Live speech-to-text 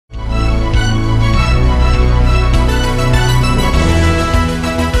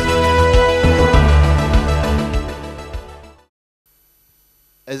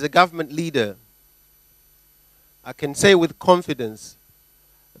as a government leader, I can say with confidence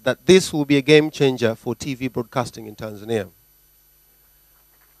that this will be a game changer for TV broadcasting in Tanzania.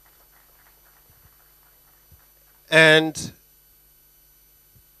 And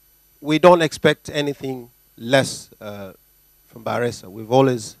we don't expect anything less from Baresa. We've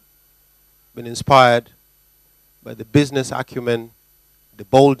always been inspired by the business acumen, the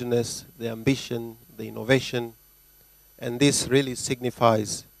boldness, the ambition, the innovation, and this really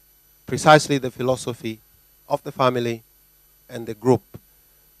signifies precisely the philosophy of the family and the group.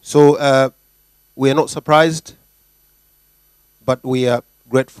 So we are not surprised, but we are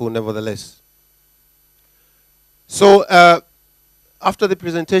grateful nevertheless. So after the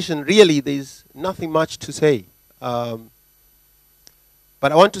presentation, really there's nothing much to say. But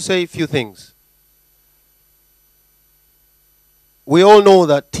I want to say a few things. We all know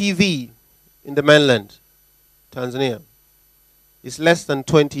that TV in the mainland, Tanzania, is less than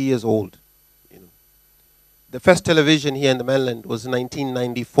 20 years old. The first television here in the mainland was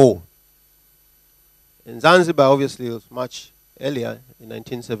 1994. In Zanzibar, obviously, it was much earlier, in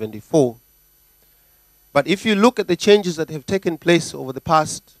 1974. But if you look at the changes that have taken place over the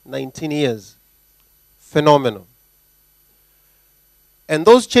past 19 years, phenomenal. And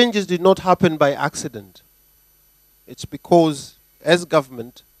those changes did not happen by accident. It's because, as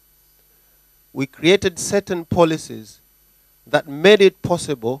government, we created certain policies that made it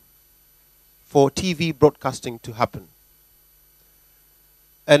possible for TV broadcasting to happen.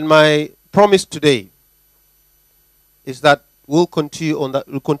 And my promise today is that we'll continue on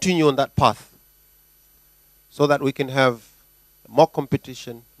that path so that we can have more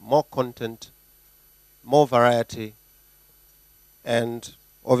competition, more content, more variety, and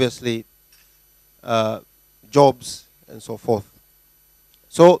obviously jobs and so forth.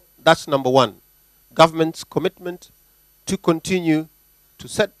 So that's number one. Government's commitment to continue to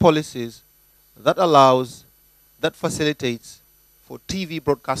set policies that allows, that facilitates for TV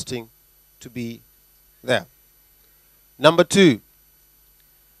broadcasting to be there. Number two,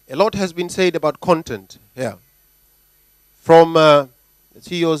 a lot has been said about content here. From the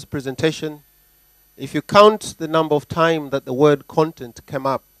CEO's presentation, if you count the number of times that the word content came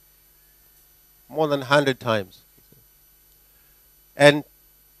up, more than 100 times. And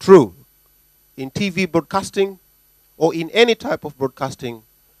true, in TV broadcasting or in any type of broadcasting,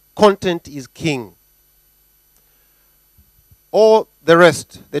 content is king. All the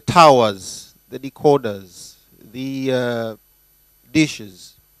rest, the towers, the decoders, the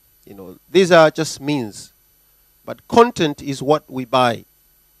dishes, these are just means. But content is what we buy.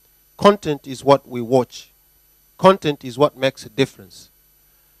 Content is what we watch. Content is what makes a difference.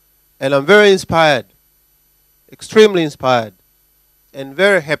 And I'm very inspired, extremely inspired, and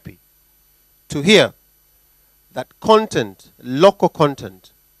very happy to hear that content, local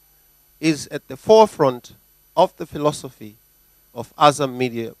content, is at the forefront of the philosophy of AZAM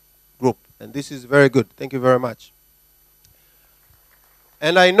Media Group. And this is very good. Thank you very much.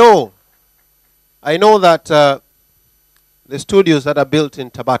 And I know that the studios that are built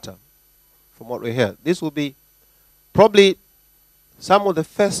in Tabata, from what we hear, this will be probably some of the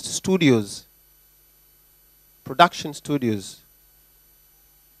first studios, production studios,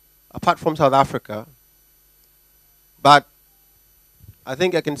 apart from South Africa. But I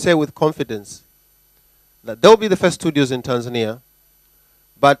think I can say with confidence that they'll be the first studios in Tanzania,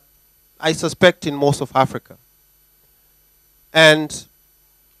 but I suspect in most of Africa. And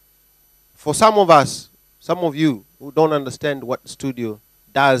for some of us, some of you who don't understand what studio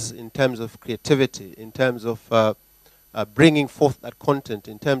does in terms of creativity, in terms of bringing forth that content,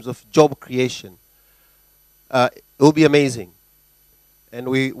 in terms of job creation, it will be amazing. And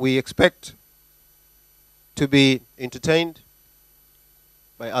we expect to be entertained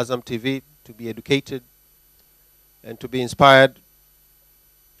by AZAM TV, to be educated, and to be inspired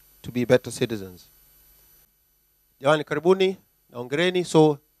to be better citizens. Jamani, karibuni, naongereni.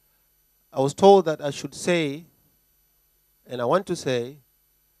 So I was told that I should say, and I want to say,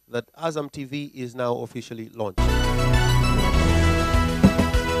 that AZAM TV is now officially launched.